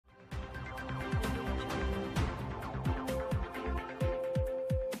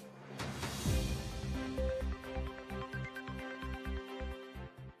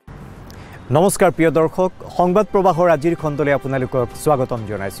নমস্কাৰ প্ৰিয় দৰ্শক সংবাদ প্ৰবাহৰ আজিৰ খণ্ডলৈ আপোনালোকক স্বাগতম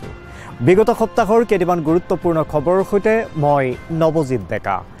জনাইছো। বিগত সপ্তাহৰ কেইটামান গুৰুত্বপূৰ্ণ খবৰৰ সৈতে মই নৱজিত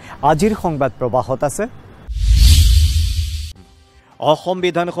ডেকা। আজিৰ সংবাদ প্ৰবাহত আছে অসম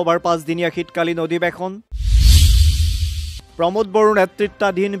বিধানসভাৰ 5 দিনীয়া শীতকালীন অধিৱেশন, প্ৰমোদ বড়োৰ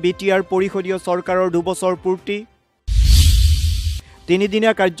নেতৃত্বাধীন বিটিআৰ পৰিষদীয় চৰকাৰৰ 2 বছৰ পূৰ্তি, 3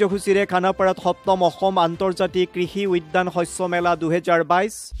 দিনীয়া কাৰ্যসূচীৰে খানাপাৰাত 7ম অসম আন্তৰ্জাতিক কৃষি উদ্যান শস্য মেলা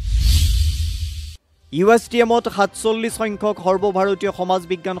 2022, USTMত 47 সংখ্যক সৰ্বভাৰতীয় সমাজ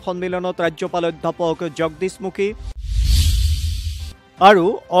বিজ্ঞান সন্মিলনত ৰাজ্যপাল অধ্যাপক জগদীশ মুখী আৰু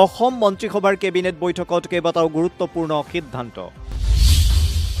অসম মন্ত্ৰীসভাৰ কেবিনেট বৈঠকত কেইবাটাও গুৰুত্বপূৰ্ণ সিদ্ধান্ত।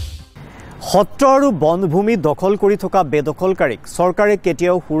 সত্ৰ আৰু বনভূমি দখল কৰি থকা বেদখলকাৰীক চৰকাৰে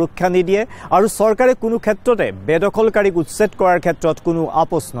কেতিয়াও সুৰক্ষা নিদিয়ে আৰু চৰকাৰে কোনো ক্ষেত্ৰতে বেদখলকাৰীক উচ্ছেদ কৰাৰ ক্ষেত্ৰত কোনো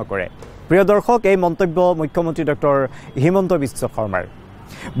আপোচ নকৰে। প্ৰিয় দৰ্শক, এই মন্তব্য মুখ্যমন্ত্ৰী ডক্টৰ হিমন্ত বিশ্ব শৰ্মাৰ।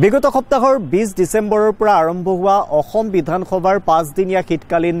 বিগত সপ্তাহৰ 20 ডিচেম্বৰৰ পৰা আৰম্ভ হোৱা অসম বিধানসভাৰ 5 দিনীয়া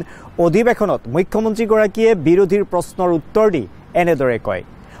শীতকালীন অধিৱেশনত মুখ্যমন্ত্ৰীগৰাকীয়ে বিৰোধীৰ প্ৰশ্নৰ উত্তৰ দি এনেদৰে কয়।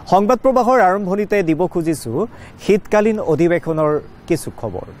 সংবাদ প্ৰবাহৰ আৰম্ভণিতে দিব খুজিছো শীতকালীন অধিৱেশনৰ কিছু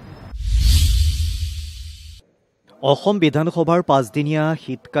খবৰ। অসম বিধানসভাৰ 5 দিনীয়া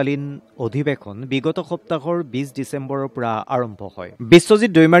শীতকালীন অধিৱেশন বিগত সপ্তাহৰ 20 ডিচেম্বৰৰ পৰা আৰম্ভ হয়।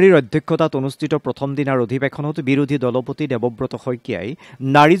 বিশ্বজিৎ দৈমাৰীৰ অধ্যক্ষতাত অনুষ্ঠিত প্ৰথম দিনাৰ অধিৱেশনত বিৰোধী দলপতি দেৱব্ৰত শইকীয়াই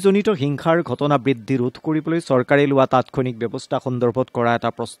নাৰীজনিত হিংসাৰ ঘটনা বৃদ্ধি ৰোধ কৰিবলৈ চৰকাৰে লোৱা তাৎক্ষণিক ব্যৱস্থা সন্দৰ্ভত কৰা এটা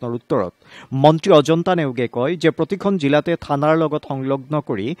প্ৰশ্নৰ উত্তৰত মন্ত্ৰী অজন্তা নেওগে কয় যে প্ৰতিখন জিলাতে থানাৰ লগত সংলগ্ন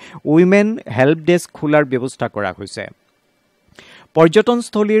কৰি উইমেন হেল্প ডেস্ক খোলাৰ ব্যৱস্থা কৰা হৈছে।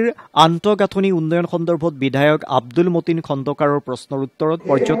 পৰ্যটনস্থলীৰ আন্তঃগাঁথনি উন্নয়ন সন্দৰ্ভত বিধায়ক আব্দুল মতিন খণ্ডকাৰৰ প্ৰশ্নৰ উত্তৰত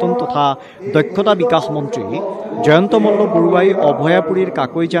পৰ্যটন তথা দক্ষতা বিকাশ মন্ত্ৰী জয়ন্ত মল্ল বৰুৱাই অভয়াপুৰীৰ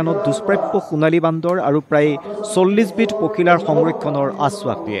কাকৈজানত দুষ্প্ৰাপ্য সোণালী বান্দৰ আৰু প্ৰায় 40 বিধ পখিলাৰ সংৰক্ষণৰ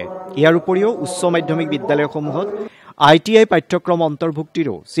আশ্বাস দিয়ে। ইয়াৰ উপৰিও উচ্চ মাধ্যমিক বিদ্যালয়সমূহত ITI পাঠ্যক্ৰম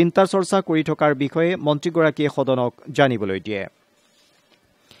অন্তৰ্ভুক্তিৰো চিন্তা চৰ্চা কৰি থকাৰ বিষয়ে মন্ত্ৰীগৰাকীয়ে সদনক জানিবলৈ দিয়ে।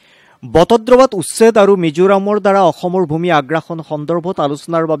 বটদ্ৰৱাত উচ্ছেদ আৰু মিজোৰামৰ দ্বাৰা অসমৰ ভূমি আগ্ৰাসন সন্দৰ্ভত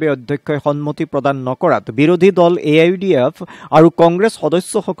আলোচনাৰ বাবে অধ্যক্ষই সন্মতি প্ৰদান নকৰাত বিৰোধী দল AIUDF আৰু কংগ্ৰেছ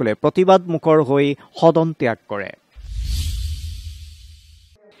সদস্যসকলে প্ৰতিবাদমুখৰ হৈ সদন ত্যাগ কৰে।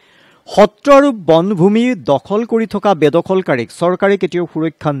 সত্ৰ আৰু বনভূমি দখল কৰি থকা বেদখলকাৰীক চৰকাৰে কেতিয়াও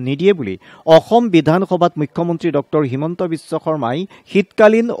সুৰক্ষা নিদিয়ে বুলি অসম বিধানসভাত মুখ্যমন্ত্ৰী ডক্টৰ হিমন্ত বিশ্ব শৰ্মাই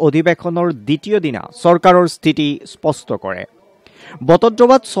শীতকালীন অধিৱেশনৰ দ্বিতীয় দিনা চৰকাৰৰ স্থিতি স্পষ্ট কৰে।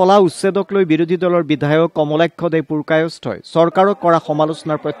 বটদ্ৰৱাত চলা উচ্ছেদক লৈ বিৰোধী দলৰ বিধায়ক কমলাক্ষ দে পুৰকায়স্থই চৰকাৰক কৰা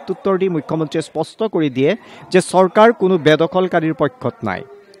সমালোচনাৰ প্ৰত্যুত্তৰ দি মুখ্যমন্ত্ৰীয়ে স্পষ্ট কৰি দিয়ে যে চৰকাৰ কোনো বেদখলকাৰীৰ পক্ষত নাই।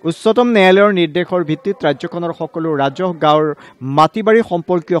 উচ্চতম ন্যায়ালয়ৰ নিৰ্দেশৰ ভিত্তিত ৰাজ্যখনৰ সকলো ৰাজহ গাঁৱৰ মাটিবাৰী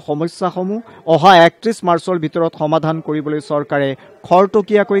সম্পৰ্কীয় সমস্যাসমূহ অহা 31 মাৰ্চৰ ভিতৰত সমাধান কৰিবলৈ চৰকাৰে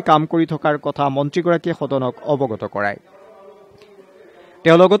খৰতকীয়াকৈ কাম কৰি থকাৰ কথা মন্ত্ৰীগৰাকীয়ে সদনক অৱগত কৰায়।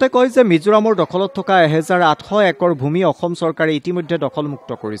 তেওঁ লগতে কয় যে মিজোৰামৰ দখলত থকা 1800 একৰ ভূমি অসম চৰকাৰে ইতিমধ্যে দখলমুক্ত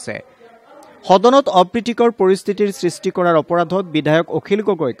কৰিছে। সদনত অপ্ৰীতিকৰ পৰিস্থিতিৰ সৃষ্টি কৰাৰ অপৰাধত বিধায়ক অখিল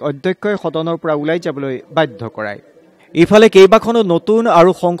গগৈক অধ্যক্ষই সদনৰ পৰা ওলাই যাবলৈ বাধ্য কৰায়। ইফালে কেইবাখনো নতুন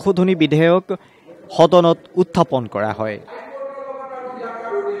আৰু সংশোধনী বিধেয়ক সদনত উত্থাপন কৰা হয়।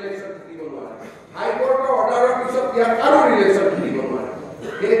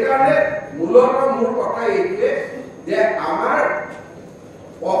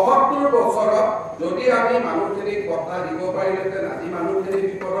 পঁয়সত্তৰ বছৰত যদি আমি মানুহখিনিক কথা দিব পাৰিলেহেঁতেন, আজি মানুহখিনি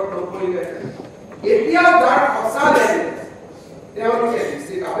বিপদত নপৰিলেহেঁতেন। এতিয়াও যাৰ সঁচা লাগে তেওঁলোকে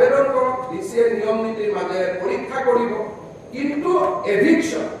ডিচিক আবেদন কৰক, ডিচিয়ে নিয়ম নীতিৰ মাজেৰে পৰীক্ষা কৰিব, কিন্তু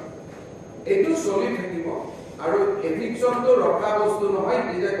এভিকশ্যন এইটো চলি থাকিব আৰু এভিকশ্যনটো ৰখা বস্তু নহয়,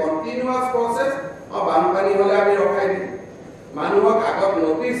 ইজ এ কণ্টিনিউৱাছ প্ৰচেছ। বানপানী হ'লে আমি ৰখাই দিম, মানুহক আগত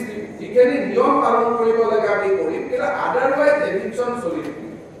নটিচ দিম, যিখিনি নিয়ম পালন কৰিব লাগে আমি কৰিম, কিন্তু আদাৰৱাইজ এভিকশ্যন চলি থাকিব।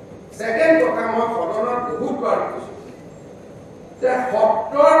 সেকেন্ড কথা, মই সদনত বহুতবাৰ কৈছো যে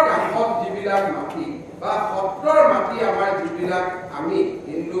সত্ৰৰ কাষত যিবিলাক মাটি বা সত্ৰৰ মাটি আমাৰ যিবিলাক আমি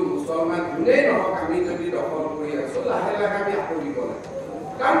হিন্দু মুছলমান যোনেই নহওক আমি যদি দখল কৰি আছো, লাহে লাহে আমি আঁতৰিব লাগে।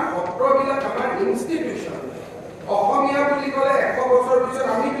 কাৰণ সত্ৰবিলাক আমাৰ ইনষ্টিটিউচন। অসমীয়া বুলি ক'লে 100 বছৰ পিছত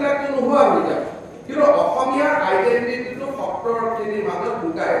আমিবিলাকতো নোহোৱা হৈ যাম, কিন্তু অসমীয়াৰ আইডেণ্টিটিটো সত্ৰখিনিৰ মাজত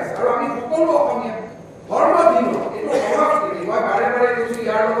লুকাই আছে আৰু আমি সকলো অসমীয়া ধৰ্ম ভিন্ন, এইটো সংস্কৃতি। মই বাৰে বাৰে কৈছো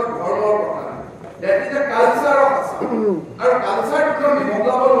ইয়াৰ লগত ধৰ্মৰ কথা নাই। That is a culture of Assam আৰু কালচাৰটো আমি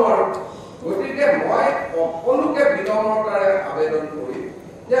বদলাব নোৱাৰো। গতিকে মই সকলোকে বিনম্ৰতাৰে আবেদন কৰিম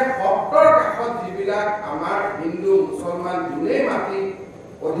যে সত্ৰৰ কাষত যিবিলাক আমাৰ হিন্দু মুছলমান যোনেই মাটি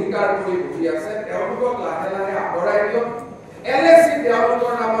অধিকাৰ কৰি বহি আছে তেওঁলোকক লাহে লাহে আঁতৰাই দিয়ক। LAC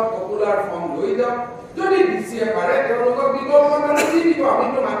তেওঁলোকৰ নামত পপুলাৰ ফৰ্ম লৈ যাওক, যদি ডিচিয়ে পাৰে তেওঁলোকক বিকল্প মাটি দিব,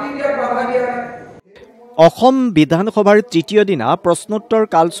 আমিতো মাটি দিয়াত বাধা দিয়া নাই। অসম বিধানসভাৰ তৃতীয় দিনা প্ৰশ্নোত্তৰ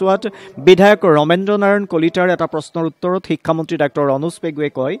কালচোৱাত বিধায়ক ৰমেন্দ্ৰ নাৰায়ণ কলিতাৰ এটা প্ৰশ্নৰ উত্তৰত শিক্ষামন্ত্ৰী ডাঃ অনুজ পেগুৱে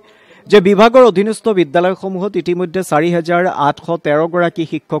কয় যে বিভাগৰ অধীনস্থ বিদ্যালয়সমূহত ইতিমধ্যে 4,813 গৰাকী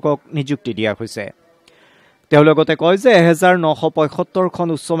শিক্ষকক নিযুক্তি দিয়া হৈছে। তেওঁ লগতে কয় যে 1,975খন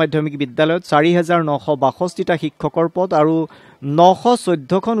উচ্চ মাধ্যমিক বিদ্যালয়ত 4,962টা শিক্ষকৰ পদ আৰু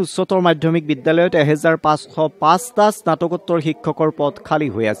 914খন উচ্চতৰ মাধ্যমিক বিদ্যালয়ত 1,505টা স্নাতকোত্তৰ শিক্ষকৰ পদ খালী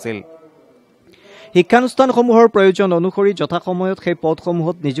হৈ আছিল। শিক্ষানুষ্ঠানসমূহৰ প্ৰয়োজন অনুসৰি যথাসময়ত সেই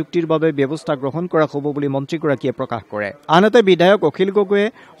পদসমূহত নিযুক্তিৰ বাবে ব্যৱস্থা গ্ৰহণ কৰা হ'ব বুলি মন্ত্ৰীগৰাকীয়ে প্ৰকাশ কৰে। আনহাতে বিধায়ক অখিল গগৈয়ে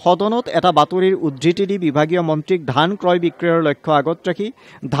সদনত এটা বাতৰিৰ উদ্ধৃতি দি বিভাগীয় মন্ত্ৰীক ধান ক্ৰয় বিক্ৰয়ৰ লক্ষ্য আগত ৰাখি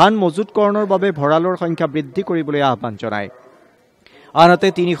ধান মজুতকৰণৰ বাবে ভঁৰালৰ সংখ্যা বৃদ্ধি কৰিবলৈ আহ্বান জনায়। আনহাতে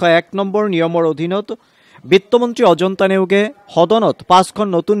 301 নম্বৰ নিয়মৰ অধীনত বিত্তমন্ত্ৰী অজন্তা নেওগে সদনত 5খন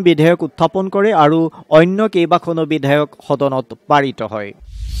নতুন বিধেয়ক উত্থাপন কৰে আৰু অন্য কেইবাখনো বিধেয়ক সদনত পাৰিত হয়।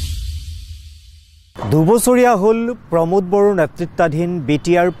 দুবছৰীয়া হ'ল প্ৰমোদ বড়োৰ নেতৃত্বাধীন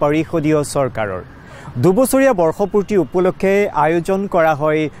বিটিআৰ পৰিষদীয় চৰকাৰৰ। দুবছৰীয়া বৰ্ষপূৰ্তি উপলক্ষে আয়োজন কৰা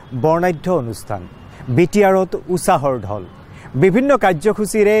হয় বৰ্ণাঢ্য অনুষ্ঠান। বিটিআৰত উৎসাহৰ ঢল, বিভিন্ন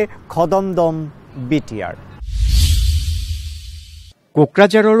কাৰ্যসূচীৰে খদমদম বিটিআৰ।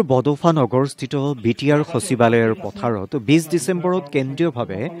 কোকৰাঝাৰৰ বডোফা নগৰস্থিত বিটিআৰ সচিবালয়ৰ পথাৰত 20 ডিচেম্বৰত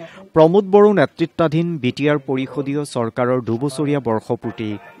কেন্দ্ৰীয়ভাৱে প্ৰমোদ বড়ো নেতৃত্বাধীন বিটিআৰ পৰিষদীয় চৰকাৰৰ দুবছৰীয়া বৰ্ষপূৰ্তি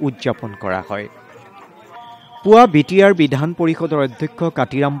উদযাপন কৰা হয়। পুৱা বিটিআৰ বিধান পৰিষদৰ অধ্যক্ষ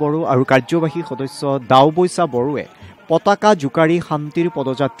কাতিৰাম বড়ো আৰু কাৰ্যবাহী সদস্য দাওবৈচা বড়োৱে পতাকা জোকাৰি শান্তিৰ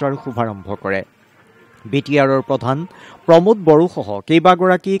পদযাত্ৰাৰ শুভাৰম্ভ কৰে। বিটিআৰৰ প্ৰধান প্ৰমোদ বড়োসহ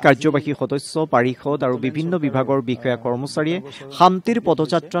কেইবাগৰাকী কাৰ্যবাহী সদস্য, পাৰিষদ আৰু বিভিন্ন বিভাগৰ বিষয়া কৰ্মচাৰীয়ে শান্তিৰ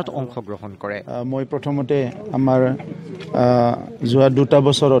পদযাত্ৰাত অংশগ্ৰহণ কৰে। মই প্ৰথমতে আমাৰ যোৱা 2টা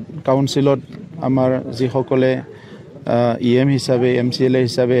বছৰত কাউন্সিলত আমাৰ যিসকলে ইএম হিচাপে MCLA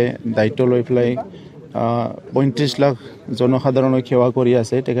হিচাপে দায়িত্ব লৈ পেলাই 35 লাখ জনসাধাৰণক সেৱা কৰি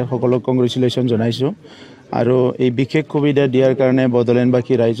আছে, তেখেতসকলক কংগ্ৰেচুলেশ্যন জনাইছোঁ। আৰু এই বিশেষ সুবিধা দিয়াৰ কাৰণে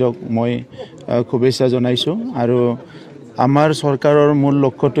বড়োলেণ্ডবাসী ৰাইজক মই শুভেচ্ছা জনাইছোঁ। আৰু আমাৰ চৰকাৰৰ মূল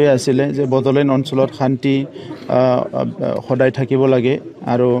লক্ষ্যটোৱে আছিলে যে বড়োলেণ্ড অঞ্চলত শান্তি সদায় থাকিব লাগে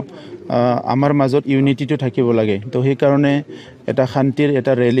আৰু আমাৰ মাজত ইউনিটিটো থাকিব লাগে। তো সেইকাৰণে এটা শান্তিৰ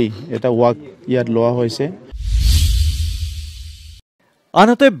এটা ৰেলী, এটা ৱাক ইয়াত লোৱা হৈছে।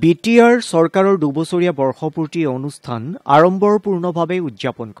 আনহাতে বিটিআৰ চৰকাৰৰ দুবছৰীয়া বৰ্ষপূৰ্তি অনুষ্ঠান আড়ম্বৰপূৰ্ণভাৱে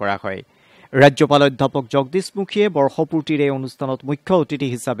উদযাপন কৰা হয়। ৰাজ্যপাল অধ্যাপক জগদীশ মুখীয়ে বৰ্ষপূৰ্তিৰ এই অনুষ্ঠানত মুখ্য অতিথি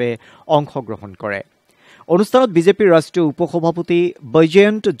হিচাপে অংশগ্ৰহণ কৰে। অনুষ্ঠানত বিজেপিৰ ৰাষ্ট্ৰীয় উপসভাপতি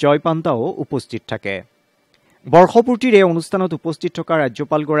বৈজয়ন্ত জয়পান্তাও উপস্থিত থাকে। বৰ্ষপূৰ্তিৰ এই অনুষ্ঠানত উপস্থিত থকা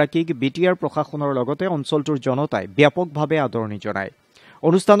ৰাজ্যপালগৰাকীক বিটিআৰ প্ৰশাসনৰ লগতে অঞ্চলটোৰ জনতাই ব্যাপকভাৱে আদৰণি জনায়।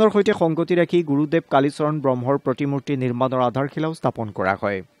 অনুষ্ঠানৰ সৈতে সংগতি ৰাখি গুৰুদেৱ কালীচৰণ ব্ৰহ্মৰ প্ৰতিমূৰ্তি নিৰ্মাণৰ আধাৰশিলাও স্থাপন কৰা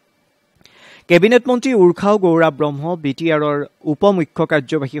হয়। কেবিনেট মন্ত্ৰী উৰ্খাও গৌৰৱ ব্ৰহ্ম, বিটিআৰৰ উপ মুখ্য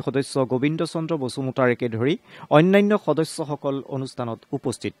কাৰ্যবাহী সদস্য গোবিন্দ চন্দ্ৰ বসুমতাৰীকে ধৰি অন্যান্য সদস্যসকল অনুষ্ঠানত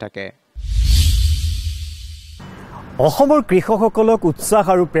উপস্থিত থাকে। অসমৰ কৃষকসকলক উৎসাহ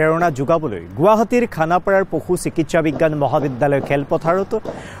আৰু প্ৰেৰণা যোগাবলৈ গুৱাহাটীৰ খানাপাৰাৰ পশু চিকিৎসা বিজ্ঞান মহাবিদ্যালয় খেলপথাৰত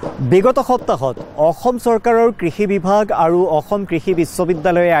বিগত সপ্তাহত অসম চৰকাৰৰ কৃষি বিভাগ আৰু অসম কৃষি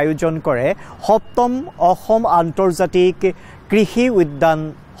বিশ্ববিদ্যালয়ে আয়োজন কৰে 7ম অসম আন্তৰ্জাতিক কৃষি উদ্যান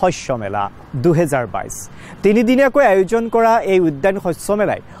শস্য মেলা 2022। 3 দিনীয়াকৈ আয়োজন কৰা এই উদ্যান শস্য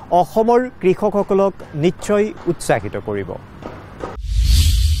মেলাই অসমৰ কৃষকসকলক নিশ্চয় উৎসাহিত কৰিব।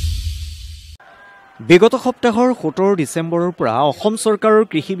 বিগত সপ্তাহৰ 17 ডিচেম্বৰৰ পৰা অসম চৰকাৰৰ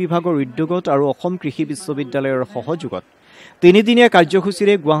কৃষি বিভাগৰ উদ্যোগত আৰু অসম কৃষি বিশ্ববিদ্যালয়ৰ সহযোগত 3 দিনীয়া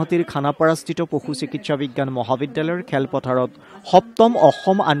কাৰ্যসূচীৰে গুৱাহাটীৰ খানাপাৰাস্থিত পশু চিকিৎসা বিজ্ঞান মহাবিদ্যালয়ৰ খেলপথাৰত 7ম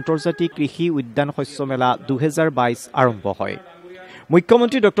অসম আন্তৰ্জাতিক কৃষি উদ্যান শস্য মেলা 2022 আৰম্ভ হয়।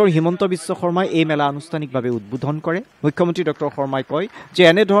 মুখ্যমন্ত্ৰী ডক্টৰ হিমন্ত বিশ্ব শৰ্মাই এই মেলা আনুষ্ঠানিকভাৱে উদ্বোধন কৰে। মুখ্যমন্ত্ৰী ডক্টৰ শৰ্মাই কয় যে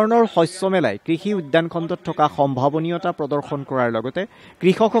এনেধৰণৰ শস্য মেলাই কৃষি উদ্যান খণ্ডত থকা সম্ভাৱনীয়তা প্ৰদৰ্শন কৰাৰ লগতে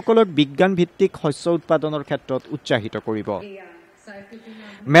কৃষকসকলক বিজ্ঞান ভিত্তিক শস্য উৎপাদনৰ ক্ষেত্ৰত উৎসাহিত কৰিব।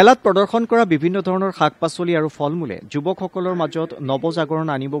 মেলাত প্ৰদৰ্শন কৰা বিভিন্ন ধৰণৰ শাক পাচলি আৰু ফল মূলে যুৱকসকলৰ মাজত নৱজাগৰণ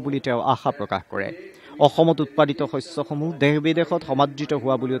আনিব বুলি তেওঁ আশা প্ৰকাশ কৰে। অসমত উৎপাদিত শস্যসমূহ দেশ বিদেশত সমাদৃত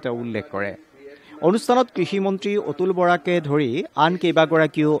হোৱা বুলিও তেওঁ উল্লেখ কৰে। অনুষ্ঠানত কৃষি মন্ত্ৰী অতুল বৰাকে ধৰি আন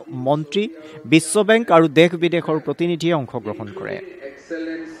কেইবাগৰাকীও মন্ত্ৰী, বিশ্ব বেংক আৰু দেশ বিদেশৰ প্ৰতিনিধিয়ে অংশগ্ৰহণ কৰে।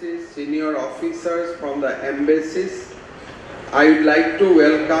 Senior officers from the embassies, I would like to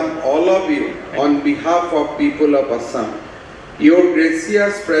welcome all of you on behalf of people of Assam. Your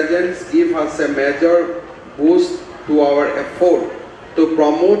gracious presence gives us a major boost to our effort to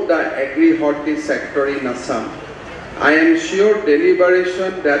promote the agri-horti sector in Assam. I am sure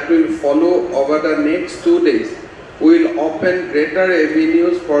deliberation that will follow over the next 2 days will open greater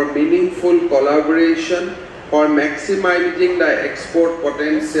avenues for meaningful collaboration for maximizing the export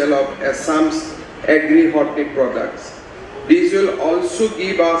potential of Assam's agri-horti products. This will also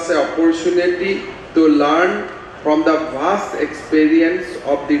give us an opportunity to learn from the vast experience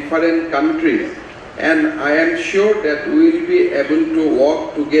of different countries, and I am sure that we will be able to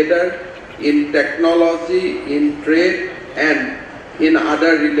work together in technology, in trade, and in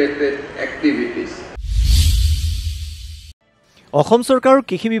other related activities. Assam চৰকাৰৰ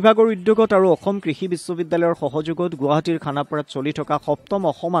কৃষি বিভাগৰ উদ্যোগত আৰু অসম কৃষি বিশ্ববিদ্যালয়ৰ সহযোগত গুৱাহাটীৰ খানাপাৰাত চলি থকা ৭ম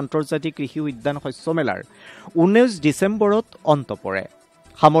অসম আন্তৰ্জাতিক কৃষি উদ্যান শস্য মেলাৰ 19 ডিচেম্বৰত অন্ত পৰে।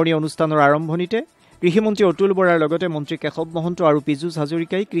 সামৰণি অনুষ্ঠানৰ আৰম্ভণিতে কৃষিমন্ত্ৰী অতুল বৰাৰ লগতে মন্ত্ৰী কেশৱ মহন্ত আৰু পীযুষ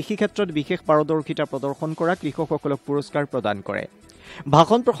হাজৰিকাই কৃষি ক্ষেত্ৰত বিশেষ পাৰদৰ্শিতা প্ৰদৰ্শন কৰা কৃষকসকলক পুৰস্কাৰ প্ৰদান কৰে।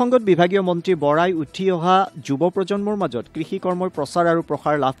 ভাষণ প্ৰসংগত বিভাগীয় মন্ত্ৰী বৰাই উঠি অহা যুৱ প্ৰজন্মৰ মাজত কৃষি কৰ্মৰ প্ৰচাৰ আৰু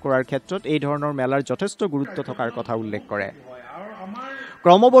প্ৰসাৰ লাভ কৰাৰ ক্ষেত্ৰত এই ধৰণৰ মেলাৰ যথেষ্ট গুৰুত্ব থকাৰ কথা উল্লেখ কৰে।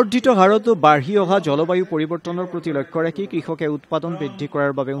 ক্ৰমবৰ্ধিত হাৰত বাঢ়ি অহা জলবায়ু পৰিৱৰ্তনৰ প্ৰতি লক্ষ্য ৰাখি কৃষকে উৎপাদন বৃদ্ধি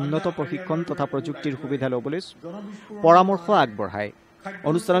কৰাৰ বাবে উন্নত প্ৰশিক্ষণ তথা প্ৰযুক্তিৰ সুবিধা ল'বলৈ পৰামৰ্শ আগবঢ়ায়।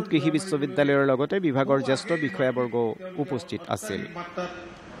 অনুষ্ঠানত কৃষি বিশ্ববিদ্যালয়ৰ লগতে বিভাগৰ জ্যেষ্ঠ বিষয়াবৰ্গ উপস্থিত আছিল।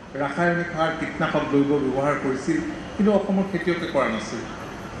 ৰাসায়নিক সাৰ কীটনাশক দ্ৰব্য ব্যৱহাৰ কৰিছিল, কিন্তু অসমৰ খেতিয়কে কৰা নাছিল।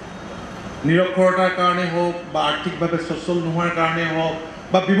 নিৰক্ষৰতাৰ কাৰণে হওক বা আৰ্থিকভাৱে সচল নোহোৱাৰ কাৰণে হওক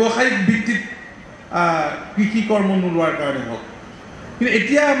বা ব্যৱসায়িক ভিত্তিত কৃষি কৰ্ম নোলোৱাৰ কাৰণে হওক, কিন্তু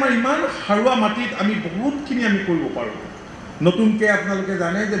এতিয়া আমাৰ ইমান সাৰুৱা মাটিত আমি বহুতখিনি আমি কৰিব পাৰোঁ। নতুনকৈ আপোনালোকে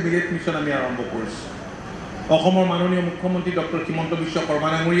জানে যে মিলেট মিছন আমি আৰম্ভ কৰিছোঁ। অসমৰ মাননীয় মুখ্যমন্ত্ৰী ডক্টৰ হিমন্ত বিশ্ব শৰ্মা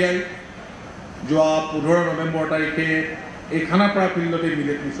ডাঙৰীয়াই যোৱা 15 নৱেম্বৰ তাৰিখে এই খানাপাৰা ফিল্ডতে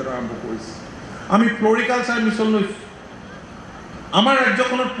মিলেট মিছন আৰম্ভ কৰিছে। আমি ফ্লৰিকালচাৰ মিছন লৈছোঁ। আমাৰ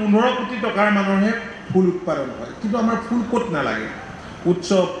ৰাজ্যখনত 15 কোটি টকাৰ মানৰহে ফুল উৎপাদন হয়, কিন্তু আমাৰ ফুল ক'ত নালাগে।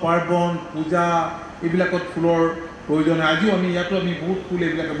 উৎসৱ পাৰ্বণ পূজা এইবিলাকত ফুলৰ প্ৰয়োজন হয়। আজিও আমি ইয়াতো আমি বহুত ফুল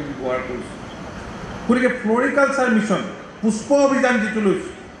এইবিলাক আমি ব্যৱহাৰ কৰিছোঁ। গতিকে ফ্লৰিকালচাৰ মিছন পুষ্প অভিযান যিটো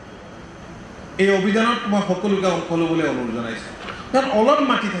লৈছোঁ, এই অভিযানত মই সকলোকে অংশ ল'বলৈ অনুৰোধ জনাইছোঁ। কাৰণ অলপ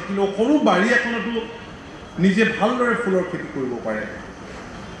মাটি থাকিলেও সৰু বাৰী এখনতো নিজে ভালদৰে ফুলৰ খেতি কৰিব পাৰে,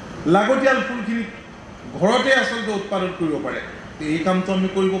 লাগতিয়াল ফুলখিনি ঘৰতে আচলতে উৎপাদন কৰিব পাৰে। এই কামটো আমি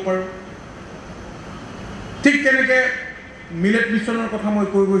কৰিব পাৰোঁ। ঠিক তেনেকৈ মিলেট মিছনৰ কথা মই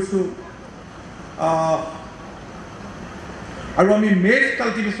কৈ গৈছোঁ। আৰু আমি মেজ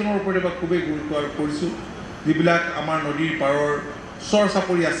কাল্টিভেশ্যনৰ ওপৰত এবাৰ খুবেই গুৰুত্ব আৰোপ কৰিছোঁ। যিবিলাক আমাৰ নদীৰ পাৰৰ চৰ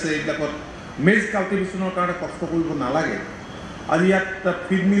চাপৰি আছে, এইবিলাকত মেজ কাল্টিভেশ্যনৰ কাৰণে কষ্ট কৰিব নালাগে। আজি ইয়াত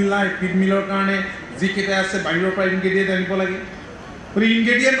ফিড মিল নাই, ফিড মিলৰ কাৰণে যিকেইটা আছে বাহিৰৰ পৰা ইনগ্ৰেডিয়েণ্ট আনিব লাগে। গতিকে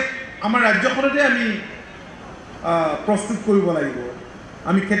ইনগ্ৰেডিয়েণ্ট আমাৰ ৰাজ্যখনতে আমি প্ৰস্তুত কৰিব লাগিব,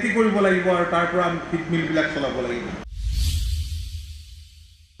 আমি খেতি কৰিব লাগিব আৰু তাৰ পৰা আমি ফিড মিলবিলাক চলাব লাগিব।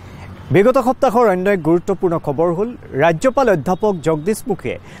 বিগত সপ্তাহৰ অন্য এক গুৰুত্বপূৰ্ণ খবৰ হ'ল ৰাজ্যপাল অধ্যাপক জগদীশ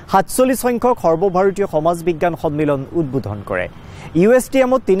মুখীয়ে 47 সংখ্যক সৰ্বভাৰতীয় সমাজ বিজ্ঞান সন্মিলন উদ্বোধন কৰে।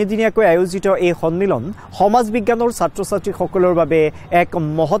 USTMত 3দিনীয়াকৈ আয়োজিত এই সন্মিলন সমাজ বিজ্ঞানৰ ছাত্ৰ ছাত্ৰীসকলৰ বাবে এক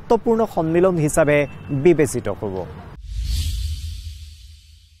মহত্বপূৰ্ণ সন্মিলন হিচাপে বিবেচিত হ'ব।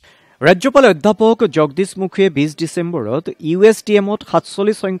 ৰাজ্যপাল অধ্যাপক জগদীশ মুখীয়ে 20 ডিচেম্বৰত USTMত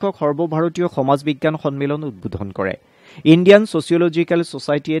 47 সংখ্যক সৰ্বভাৰতীয় সমাজ বিজ্ঞান সন্মিলন উদ্বোধন কৰে। ইণ্ডিয়ান ছচিয়লজিকেল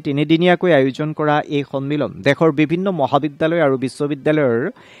ছচাইটিয়ে 3দিনীয়াকৈ আয়োজন কৰা এই সন্মিলন দেশৰ বিভিন্ন মহাবিদ্যালয় আৰু বিশ্ববিদ্যালয়ৰ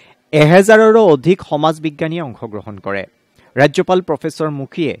 1000ৰো অধিক সমাজ বিজ্ঞানীয়ে অংশগ্ৰহণ কৰে। ৰাজ্যপাল প্ৰফেচৰ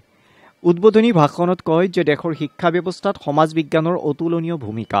মুখীয়ে উদ্বোধনী ভাষণত কয় যে দেশৰ শিক্ষা ব্যৱস্থাত সমাজ বিজ্ঞানৰ অতুলনীয়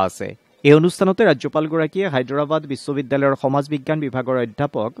ভূমিকা আছে। এই অনুষ্ঠানতে ৰাজ্যপালগৰাকীয়ে হায়দৰাবাদ বিশ্ববিদ্যালয়ৰ সমাজ বিজ্ঞান বিভাগৰ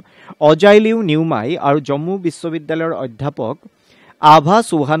অধ্যাপক অজাইলিউ নিউমাই আৰু জম্মু বিশ্ববিদ্যালয়ৰ অধ্যাপক আভা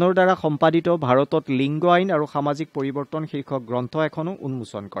চৌহানৰ দ্বাৰা সম্পাদিত ভাৰতত লিংগ আইন আৰু সামাজিক পৰিৱৰ্তন শীৰ্ষক গ্ৰন্থ এখনো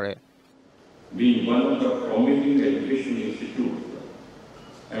উন্মোচন কৰে।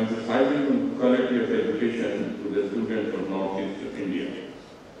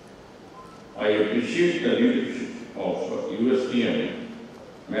 I appreciate the leadership of USTM,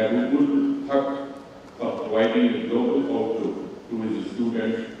 Mahbubul Haq, of providing a global outlook to his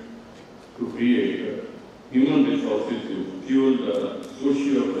students to create human resources to fuel the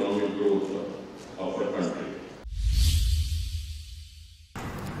socio-economic growth of our country.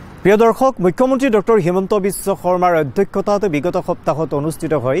 প্ৰিয় দৰ্শক, মুখ্যমন্ত্ৰী ডক্টৰ হিমন্ত বিশ্ব শৰ্মাৰ অধ্যক্ষতাত বিগত সপ্তাহত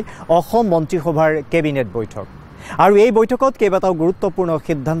অনুষ্ঠিত হয় অসম মন্ত্ৰীসভাৰ কেবিনেট বৈঠক। আৰু এই বৈঠকত কেইবাটাও গুৰুত্বপূৰ্ণ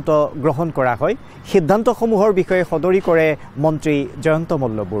সিদ্ধান্ত গ্ৰহণ কৰা হয়। সিদ্ধান্তসমূহৰ বিষয়ে সদৰি কৰে মন্ত্ৰী জয়ন্ত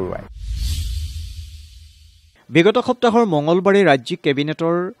মল্ল বৰুৱাই। বিগত সপ্তাহৰ মঙলবাৰে ৰাজ্যিক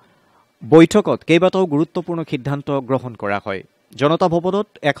কেবিনেটৰ বৈঠকত কেইবাটাও গুৰুত্বপূৰ্ণ সিদ্ধান্ত গ্ৰহণ কৰা হয়। জনতা ভৱনত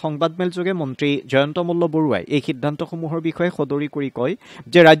এক সংবাদমেলযোগে মন্ত্ৰী জয়ন্ত মল্ল বৰুৱাই এই সিদ্ধান্তসমূহৰ বিষয়ে সদৰি কৰি কয়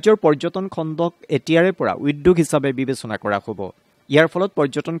যে ৰাজ্যৰ পৰ্যটন খণ্ডক এতিয়াৰে পৰা উদ্যোগ হিচাপে বিবেচনা কৰা হ'ব। ইয়াৰ ফলত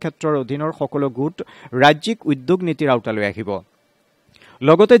পৰ্যটন ক্ষেত্ৰৰ অধীনৰ সকলো গোট ৰাজ্যিক উদ্যোগ নীতিৰ আওতালৈ আহিব।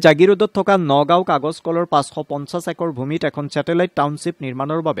 লগতে জাগিৰোডত থকা নগাঁও কাগজ কলৰ 550 একৰ ভূমিত এখন ছেটেলাইট টাউনশ্বিপ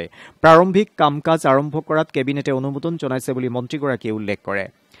নিৰ্মাণৰ বাবে প্ৰাৰম্ভিক কাম কাজ আৰম্ভ কৰাত কেবিনেটে অনুমোদন জনাইছে বুলি মন্ত্ৰীগৰাকীয়ে উল্লেখ কৰে।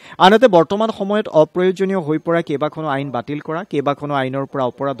 আনহাতে বৰ্তমান সময়ত অপ্ৰয়োজনীয় হৈ পৰা কেইবাখনো আইন বাতিল কৰা, কেইবাখনো আইনৰ পৰা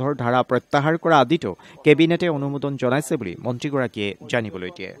অপৰাধৰ ধাৰা প্ৰত্যাহাৰ কৰা আদিতো কেবিনেটে অনুমোদন জনাইছে বুলি মন্ত্ৰীগৰাকীয়ে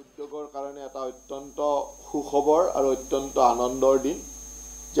জানিবলৈ দিয়ে। উদ্যোগৰ কাৰণে এটা অত্যন্ত সুখবৰ আৰু অত্যন্ত আনন্দৰ দিন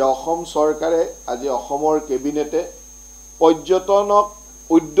যে অসম চৰকাৰে আজি অসমৰ কেবিনেটে পৰ্যটনক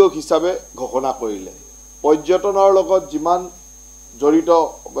উদ্যোগ হিচাপে ঘোষণা কৰিলে। পৰ্যটনৰ লগত যিমান জড়িত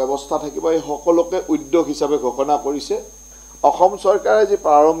ব্যৱস্থা থাকিব এই সকলোকে উদ্যোগ হিচাপে ঘোষণা কৰিছে। অসম চৰকাৰে যি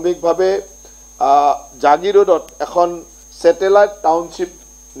প্ৰাৰম্ভিকভাৱে জাগিৰোডত এখন ছেটেলাইট টাউনশ্বিপ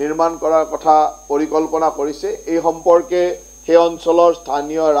নিৰ্মাণ কৰাৰ কথা পৰিকল্পনা কৰিছে, এই সম্পৰ্কে সেই অঞ্চলৰ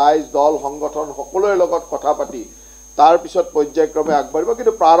স্থানীয় ৰাইজ দল সংগঠন সকলোৰে লগত কথা পাতি তাৰ পিছত পৰ্যায়ক্ৰমে আগবাঢ়িব।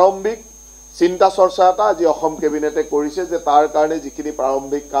 কিন্তু প্ৰাৰম্ভিক চিন্তা চৰ্চা এটা আজি অসম কেবিনেটে কৰিছে যে তাৰ কাৰণে যিখিনি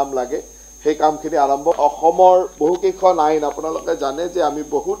প্ৰাৰম্ভিক কাম লাগে সেই কামখিনি আৰম্ভ। অসমৰ বহুকেইখন আইন আপোনালোকে জানে যে আমি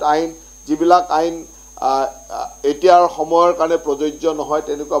বহুত আইন, যিবিলাক আইন এতিয়াৰ সময়ৰ কাৰণে প্ৰযোজ্য নহয়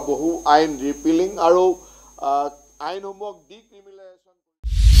তেনেকুৱা বহু আইন ৰিপিলিং আৰু আইনসমূহক ডিক্ৰিমিনেলাইজেশ্যন।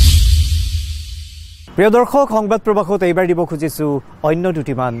 প্ৰিয় দৰ্শক, সংবাদ প্ৰবাহত এইবাৰ দিব খুজিছো অন্য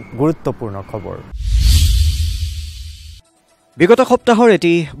দুটিমান গুৰুত্বপূৰ্ণ খবৰ। বিগত সপ্তাহৰ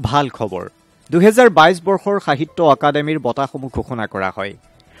এটি ভাল খবৰ। 2022 বৰ্ষৰ সাহিত্য অকাডেমীৰ বঁটাসমূহ ঘোষণা কৰা হয়।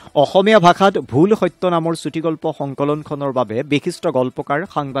 অসমীয়া ভাষাত ভুল সত্য নামৰ চুটিগল্প সংকলনখনৰ বাবে বিশিষ্ট গল্পকাৰ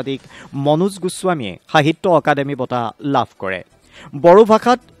সাংবাদিক মনোজ গোস্বামীয়ে সাহিত্য অকাডেমী বঁটা লাভ কৰে। বড়ো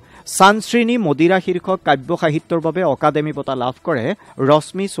ভাষাত চানশ্ৰীণী মদিৰা শীৰ্ষক কাব্য সাহিত্যৰ বাবে অকাডেমী বঁটা লাভ কৰে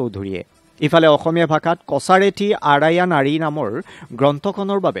ৰশ্মি চৌধুৰীয়ে। ইফালে অসমীয়া ভাষাত কছাৰেথি আৰায়া নাৰী নামৰ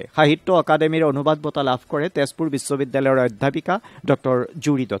গ্ৰন্থখনৰ বাবে সাহিত্য অকাডেমীৰ অনুবাদ বঁটা লাভ কৰে তেজপুৰ বিশ্ববিদ্যালয়ৰ অধ্যাপিকা ডক্টৰ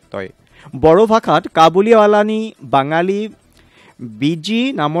জুৰি দত্তই। বড়ো ভাষাত কাবুলিৱালানী বাঙালী বিজি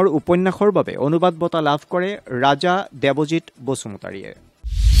নামৰ উপন্যাসৰ বাবে অনুবাদ বঁটা লাভ কৰে ৰাজা দেৱজিৎ বসুমতাৰীয়ে।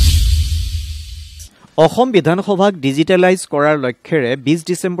 অসম বিধানসভাক ডিজিটেলাইজ কৰাৰ লক্ষ্যৰে 20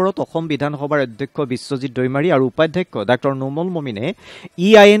 ডিচেম্বৰত অসম বিধানসভাৰ অধ্যক্ষ বিশ্বজিৎ দৈমাৰী আৰু উপাধ্যক্ষ ডাক্তৰ নোমল মমিনে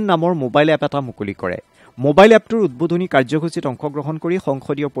EIN নামৰ মোবাইল এপ এটা মুকলি কৰে। মোবাইল এপটোৰ উদ্বোধনী কাৰ্যসূচীত অংশগ্ৰহণ কৰি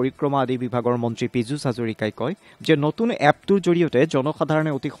সংসদীয় পৰিক্ৰমা আদি বিভাগৰ মন্ত্ৰী পীযুষ হাজৰিকাই কয় যে নতুন এপটোৰ জৰিয়তে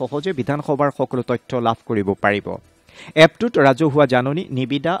জনসাধাৰণে অতি সহজে বিধানসভাৰ সকলো তথ্য লাভ কৰিব পাৰিব। এপটোত ৰাজহুৱা জাননী,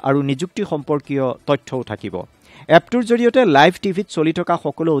 নিবিদা আৰু নিযুক্তি সম্পৰ্কীয় তথ্যও থাকিব। এপটোৰ জৰিয়তে লাইভ টিভিত চলি থকা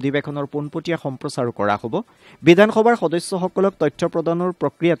সকলো অধিৱেশনৰ পোনপটীয়া সম্প্ৰচাৰো কৰা হ'ব। বিধানসভাৰ সদস্যসকলক তথ্য প্ৰদানৰ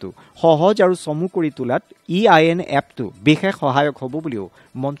প্ৰক্ৰিয়াটো সহজ আৰু চমু কৰি তোলাত EIN এপটো বিশেষ সহায়ক হ'ব বুলিও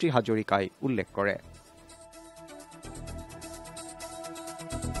মন্ত্ৰী হাজৰিকাই উল্লেখ কৰে।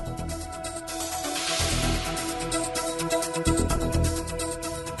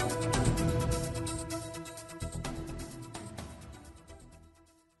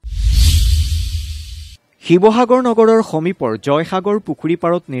 শিৱসাগৰ নগৰৰ সমীপৰ জয়সাগৰ পুখুৰী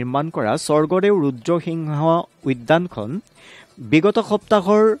পাৰত নিৰ্মাণ কৰা স্বৰ্গদেউ ৰুদ্ৰসিংহ উদ্যানখন বিগত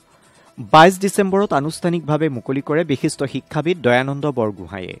সপ্তাহৰ 22 ডিচেম্বৰত আনুষ্ঠানিকভাৱে মুকলি কৰে বিশিষ্ট শিক্ষাবিদ দয়ানন্দ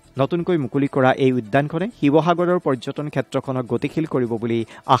বৰগোহাঁয়ে। নতুনকৈ মুকলি কৰা এই উদ্যানখনে শিৱসাগৰৰ পৰ্যটন ক্ষেত্ৰখনক গতিশীল কৰিব বুলি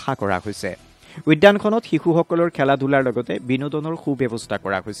আশা কৰা হৈছে। উদ্যানখনত শিশুসকলৰ খেলা ধূলাৰ লগতে বিনোদনৰ সুব্যৱস্থা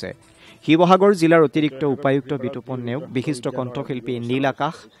কৰা হৈছে। শিৱসাগৰ জিলাৰ অতিৰিক্ত উপায়ুক্ত বিতুপন নেওগ, বিশিষ্ট কণ্ঠশিল্পী নীল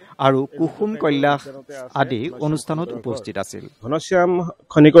আকাশ আৰু কুসুম কৈলাশ আদি অনুষ্ঠানত উপস্থিত আছিল। ঘনশ্যাম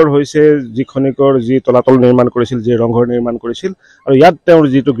খনিকৰ হৈছে যি খনিকৰ যি তলাতল নিৰ্মাণ কৰিছিল, যি ৰংঘৰ নিৰ্মাণ কৰিছিল আৰু ইয়াত তেওঁৰ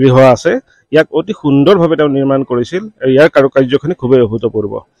যিটো গৃহ আছে ইয়াক অতি সুন্দৰভাৱে তেওঁ নিৰ্মাণ কৰিছিল। ইয়াৰ কাৰুকাৰ্যখিনি খুবেই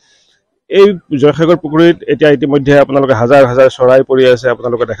অভূতপূৰ্ব। এই জয়সাগৰ পুখুৰীত এতিয়া ইতিমধ্যে আপোনালোকে হাজাৰ হাজাৰ চৰাই পৰি আছে,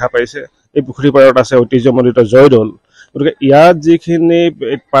 আপোনালোকে দেখা পাইছে। এই পুখুৰী পাৰত আছে ঐতিহ্যমণ্ডিত জয়দৌল। গতিকে ইয়াত যিখিনি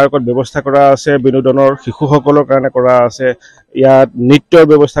পাৰ্কত ব্যৱস্থা কৰা আছে বিনোদনৰ শিশুসকলৰ কাৰণে কৰা আছে, ইয়াত নৃত্যৰ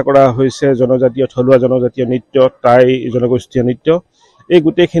ব্যৱস্থা কৰা হৈছে, জনজাতীয় থলুৱা জনজাতীয় নৃত্য, টাই জনগোষ্ঠীয় নৃত্য, এই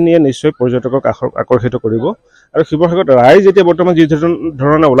গোটেইখিনিয়ে নিশ্চয় পৰ্যটকক আকৰ্ষিত কৰিব। আৰু শিৱসাগৰত ৰাইজ এতিয়া বৰ্তমান যি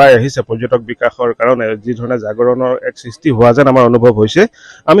ধৰণে ওলাই আহিছে পৰ্যটক বিকাশৰ কাৰণে, যি ধৰণে জাগৰণৰ এক সৃষ্টি হোৱা যেন আমাৰ অনুভৱ হৈছে,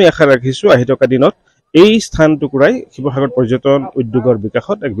 আমি আশা ৰাখিছোঁ আহি থকা দিনত এই স্থান টুকুৰাই শিৱসাগৰ পৰ্যটন উদ্যোগৰ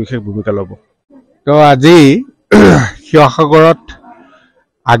বিকাশত এক বিশেষ ভূমিকা ল'ব। তো আজি শিৱসাগৰত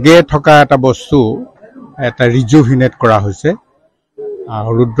আগে থকা এটা বস্তু এটা ৰিজুভিনেট কৰা হৈছে।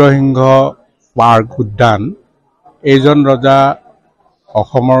 ৰুদ্ৰসিংহ পাৰ্ক উদ্যান, এইজন ৰজা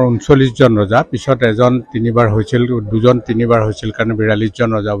অসমৰ 39জন ৰজা, পিছত এজন 3বাৰ হৈছিল, 2জন 3বাৰ হৈছিল কাৰণে 42জন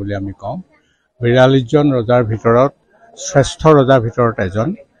ৰজা বুলি আমি কওঁ। 42জন ৰজাৰ ভিতৰত শ্ৰেষ্ঠ ৰজাৰ ভিতৰত এজন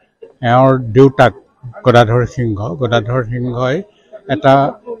এওঁৰ দেউতাক গদাধৰ সিংহই এটা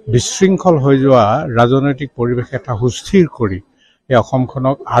বিশৃংখল হৈ যোৱা ৰাজনৈতিক পৰিৱেশ এটা সুস্থিৰ কৰি এই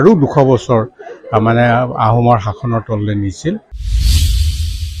অসমখনক আৰু 200 বছৰ মানে আহোমৰ শাসনৰ তললৈ নিছিল।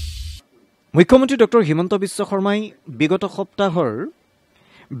 মুখ্যমন্ত্ৰী ডক্টৰ হিমন্ত বিশ্ব শৰ্মাই বিগত সপ্তাহৰ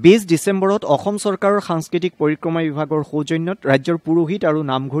 20 ডিচেম্বৰত অসম চৰকাৰৰ সাংস্কৃতিক পৰিক্ৰমা বিভাগৰ সৌজন্যত ৰাজ্যৰ পুৰোহিত আৰু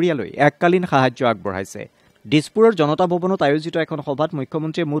নামঘৰীয়ালৈ এককালীন সাহায্য আগবঢ়াইছে। দিছপুৰৰ জনতা ভৱনত আয়োজিত এখন সভাত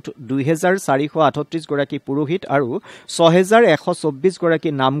মুখ্যমন্ত্ৰীয়ে মুঠ 2438 গৰাকী পুৰোহিত আৰু 6124 গৰাকী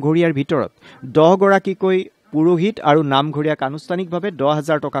নামঘৰীয়াৰ ভিতৰত 10 গৰাকীকৈ পুৰোহিত আৰু নামঘৰীয়াক আনুষ্ঠানিকভাৱে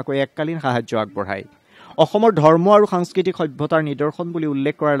 10,000 টকাকৈ এককালীন সাহায্য আগবঢ়ায়। অসমৰ ধৰ্ম আৰু সাংস্কৃতিক সভ্যতাৰ নিদৰ্শন বুলি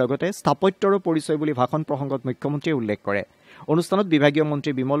উল্লেখ কৰাৰ লগতে স্থাপত্যৰো পৰিচয় বুলি ভাষণ প্ৰসংগত মুখ্যমন্ত্ৰীয়ে উল্লেখ কৰে। অনুষ্ঠানত বিভাগীয়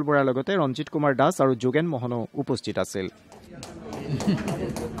মন্ত্ৰী বিমল বৰাৰ লগতে ৰঞ্জিত কুমাৰ দাস আৰু যোগেন মোহনো উপস্থিত আছিল।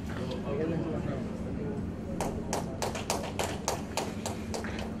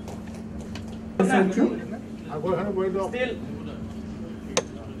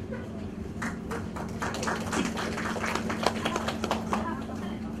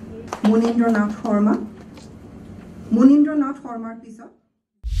 মুনীন্দ্ৰনাথ শৰ্মাৰ পিছত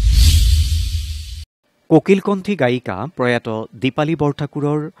কোকিলকণ্ঠী গায়িকা প্ৰয়াত দীপালী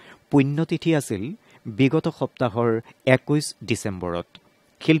বৰঠাকুৰৰ পুণ্যতিথি আছিল বিগত সপ্তাহৰ 21 ডিচেম্বৰত।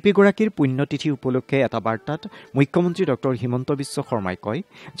 শিল্পীগৰাকীৰ পুণ্যতিথি উপলক্ষে এটা বাৰ্তাত মুখ্যমন্ত্ৰী ডক্টৰ হিমন্ত বিশ্ব শৰ্মাই কয়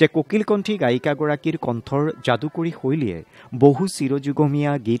যে কোকিলকণ্ঠী গায়িকাগৰাকীৰ কণ্ঠৰ যাদুকৰী শৈলীয়ে বহু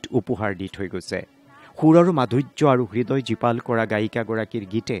চিৰযুগমীয়া গীত উপহাৰ দি থৈ গৈছে। সুৰৰ মাধুৰ্য আৰু হৃদয় জীপাল কৰা গায়িকাগৰাকীৰ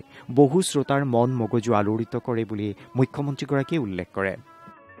গীতে বহু শ্ৰোতাৰ মন মগজু আলোড়িত কৰে বুলি মুখ্যমন্ত্ৰীগৰাকীয়ে উল্লেখ কৰে।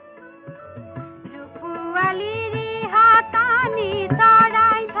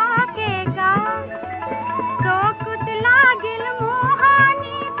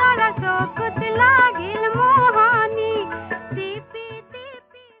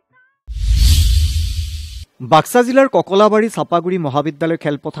 বাক্সা জিলাৰ ককলাবাৰী চাপাগুৰি মহাবিদ্যালয়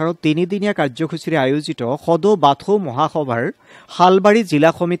খেলপথাৰত 3দিনীয়া কাৰ্যসূচীৰে আয়োজিত সদৌ বাথৌ মহাসভাৰ শালবাৰী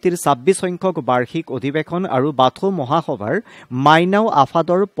জিলা সমিতিৰ 26 সংখ্যক বাৰ্ষিক অধিৱেশন আৰু বাথৌ মহাসভাৰ মাইনাও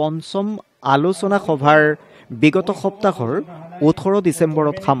আফাদৰ 5ম আলোচনা সভাৰ বিগত সপ্তাহৰ 18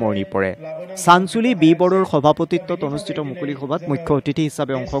 ডিচেম্বৰত সামৰণি পৰে। চাঞ্চুলি বি বড়োৰ সভাপতিত্বত অনুষ্ঠিত মুকলি সভাত মুখ্য অতিথি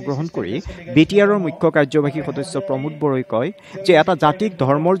হিচাপে অংশগ্ৰহণ কৰি বিটিআৰৰ মুখ্য কাৰ্যবাহী সদস্য প্ৰমোদ বড়োই কয় যে এটা জাতিক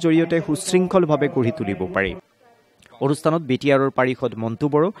ধৰ্মৰ জৰিয়তে সুশৃংখলভাৱে গঢ়ি তুলিব পাৰি। অনুষ্ঠানত বিটিআৰৰ পাৰিষদ মন্টু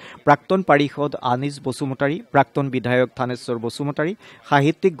বড়ো, প্ৰাক্তন পাৰিষদ আনিছ বসুমতাৰী, প্ৰাক্তন বিধায়ক থানেশ্বৰ বসুমতাৰী,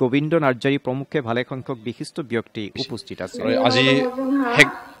 সাহিত্যিক গোবিন্দ নাৰ্জাৰী প্ৰমুখে ভালেসংখ্যক বিশিষ্ট ব্যক্তি উপস্থিত আছিল। আজি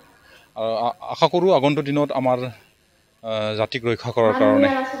আশা কৰোঁ আগন্তুক দিনত আমাৰ জাতিক ৰক্ষা কৰাৰ কাৰণে,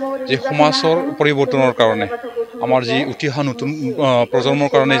 যে সমাজৰ পৰিৱৰ্তনৰ কাৰণে, আমাৰ যি উঠি অহা নতুন প্ৰজন্মৰ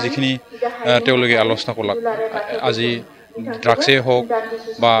কাৰণে যিখিনি তেওঁলোকে আলোচনা কৰলাক, আজি ড্ৰাগছে হওক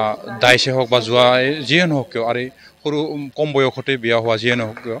বা ডাইছে হওক বা জুৱাই যিয়ে নহওক কিয়, আৰু সৰু কম বয়সতে বিয়া হোৱা যিয়ে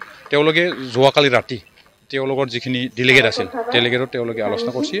নহওক কিয়, তেওঁলোকে যোৱাকালি ৰাতি তেওঁলোকৰ যিখিনি ডেলিগেট আছিল, ডেলিগেটত তেওঁলোকে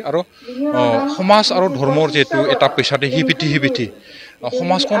আলোচনা কৰিছে। আৰু সমাজ আৰু ধৰ্মৰ যিহেতু এটা পেছাতে সিপিঠি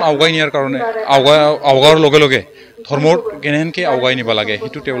সমাজখন আগুৱাই নিয়াৰ কাৰণে আগুৱাৰ লগে লগে ধৰ্মৰ কেনেকৈ আগুৱাই নিব লাগে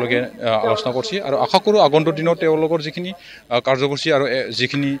সেইটো তেওঁলোকে আলোচনা কৰিছে। আৰু আশা কৰোঁ আগন্তুক দিনত তেওঁলোকৰ যিখিনি কাৰ্যসূচী আৰু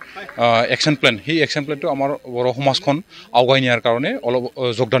যিখিনি একশ্যন প্লেন, সেই একশ্যন প্লেনটো আমাৰ বড়ো সমাজখন আগুৱাই নিয়াৰ কাৰণে অলপ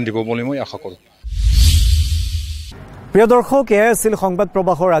যোগদান দিব বুলি মই আশা কৰোঁ। প্ৰিয় দৰ্শক, এয়াই আছিল সংবাদ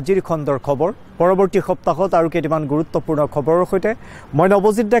প্ৰবাহৰ আজিৰ খণ্ডৰ খবৰ। পৰৱৰ্তী সপ্তাহত আৰু কেইটামান গুৰুত্বপূৰ্ণ খবৰৰ সৈতে মই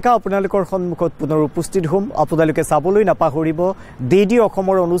নৱজিৎ ডেকা আপোনালোকৰ সন্মুখত পুনৰ উপস্থিত হ'ম। আপোনালোকে চাবলৈ নাপাহৰিব DD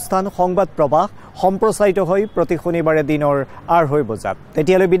অসমৰ অনুষ্ঠান সংবাদ প্ৰবাহ সম্প্ৰচাৰিত হয় প্ৰতি শনিবাৰে দিনৰ 2:30 বজাত।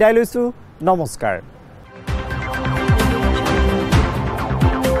 তেতিয়ালৈ বিদায় লৈছোঁ, নমস্কাৰ।